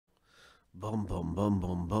Boom, boom, boom,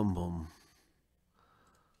 boom, boom, boom.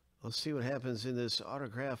 Let's see what happens in this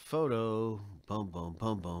autograph photo. Boom, boom,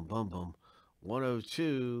 boom, boom, boom, boom.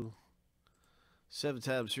 102. 7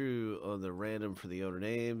 times through on the random for the owner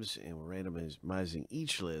names, and we're randomizing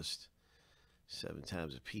each list 7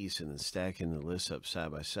 times a piece and then stacking the lists up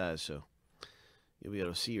side by side. So you'll be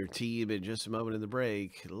able to see your team in just a moment in the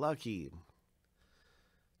break. Lucky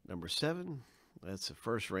number 7. That's the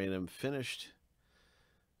first random finished.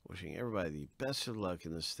 Wishing everybody the best of luck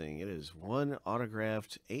in this thing. It is one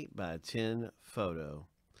autographed 8x10 photo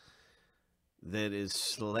that is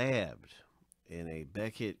slabbed in a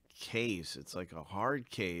Beckett case. It's like a hard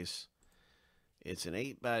case. It's an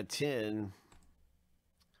 8x10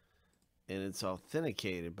 and it's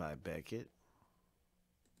authenticated by Beckett.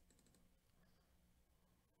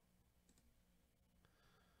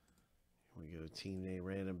 Here we go. Team name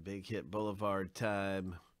random. Big Hit Boulevard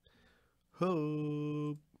time.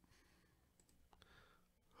 Hope.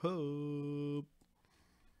 Hope.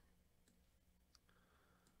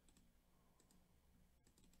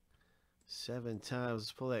 Seven times.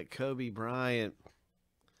 Let's pull that Kobe Bryant.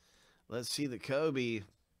 Let's see the Kobe.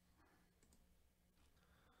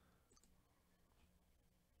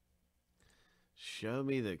 Show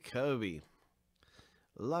me the Kobe.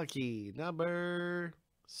 Lucky number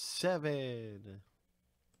 7.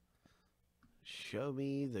 Show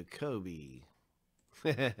me the Kobe.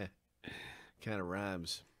 Kind of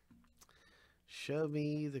rhymes. Show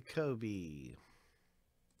me the Kobe.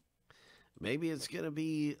 Maybe it's going to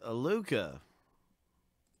be a Luka.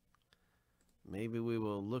 Maybe we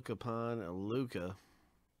will look upon a Luka.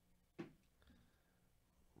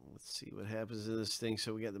 Let's see what happens in this thing.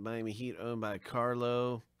 So we got the Miami Heat owned by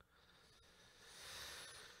Carlo.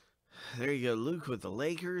 There you go, Luke with the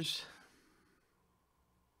Lakers.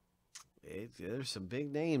 There's some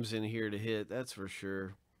big names in here to hit, that's for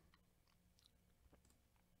sure.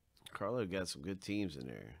 Carlo got some good teams in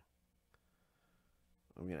there.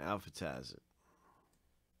 I'm going to alphabetize it.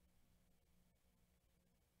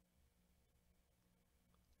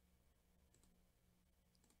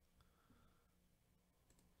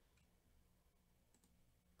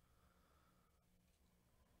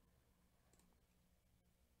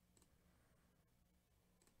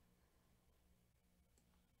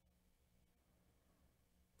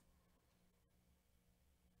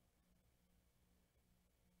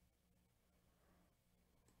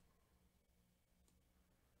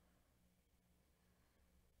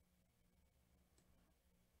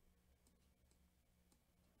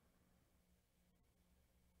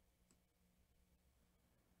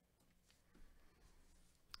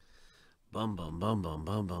 Bum, bum, bum, bum,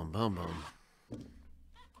 bum, bum, bum, bum.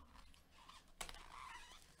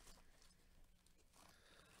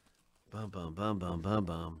 Bum, bum, bum, bum, bum,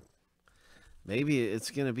 bum. Maybe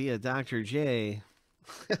it's going to be a Dr. J.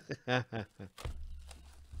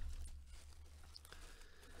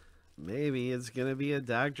 Maybe it's going to be a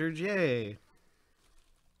Dr. J.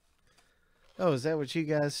 Oh, is that what you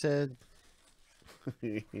guys said?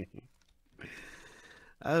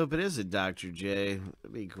 I hope it is a Dr. J.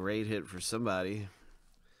 It'd be a great hit for somebody.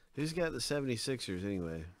 Who's got the 76ers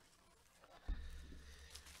anyway?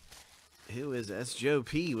 Who is that? That's Joe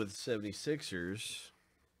P with the 76ers.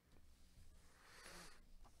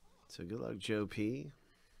 So good luck, Joe P.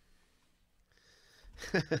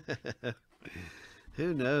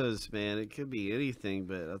 Who knows, man? It could be anything,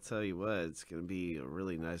 but I'll tell you what, it's going to be a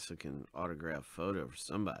really nice looking autograph photo for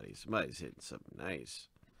somebody. Somebody's hitting something nice.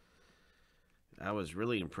 I was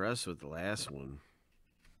really impressed with the last one.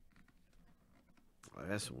 The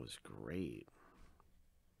last one was great.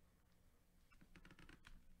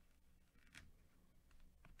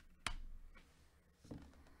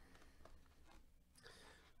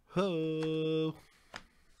 Ho!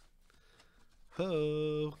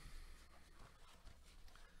 Ho!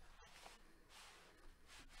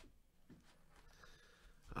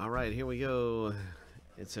 All right, here we go.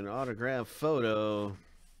 It's an autograph photo.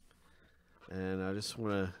 And I just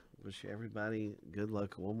want to wish everybody good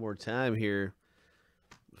luck one more time here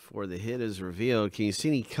before the hit is revealed. Can you see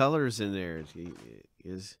any colors in there?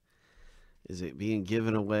 Is it being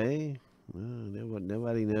given away? Well,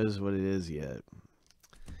 nobody knows what it is yet.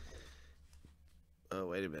 Oh,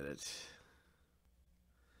 wait a minute.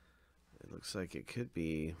 It looks like it could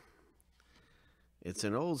be. It's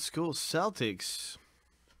an old school Celtics.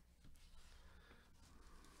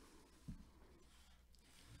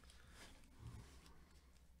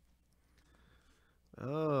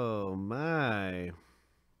 Oh, my.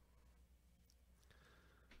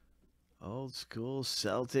 Old school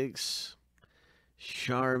Celtics.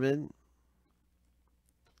 Sharman.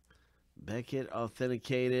 Beckett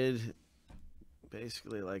authenticated.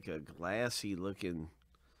 basically like a glassy looking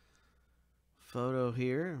photo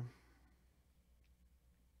here.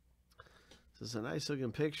 This is a nice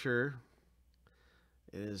looking picture.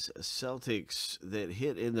 It is Celtics that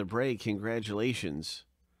hit in the break. Congratulations.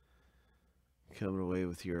 Coming away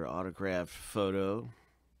with your autographed photo.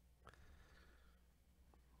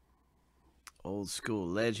 Old school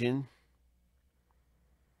legend.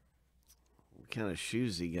 What kind of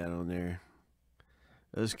shoes he got on there?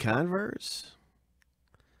 Those Converse?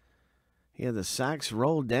 Yeah, the socks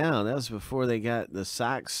rolled down. That was before they got the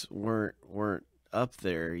socks weren't up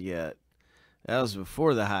there yet. That was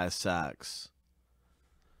before the high socks.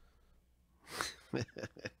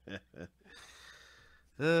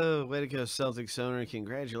 Oh, way to go, Celtics owner.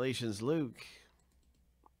 Congratulations, Luke.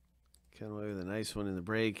 Coming away with a nice one in the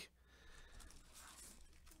break.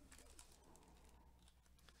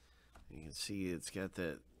 You can see it's got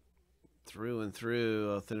that through and through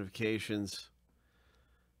authentications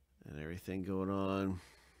and everything going on.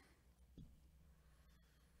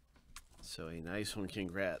 So a nice one.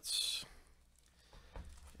 Congrats.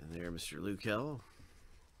 And there, Mr. Luke L.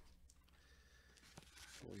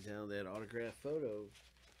 Pulling down that autograph photo.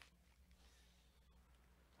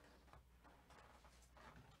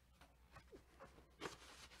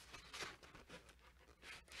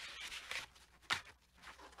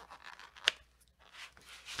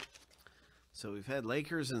 So we've had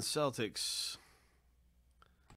Lakers and Celtics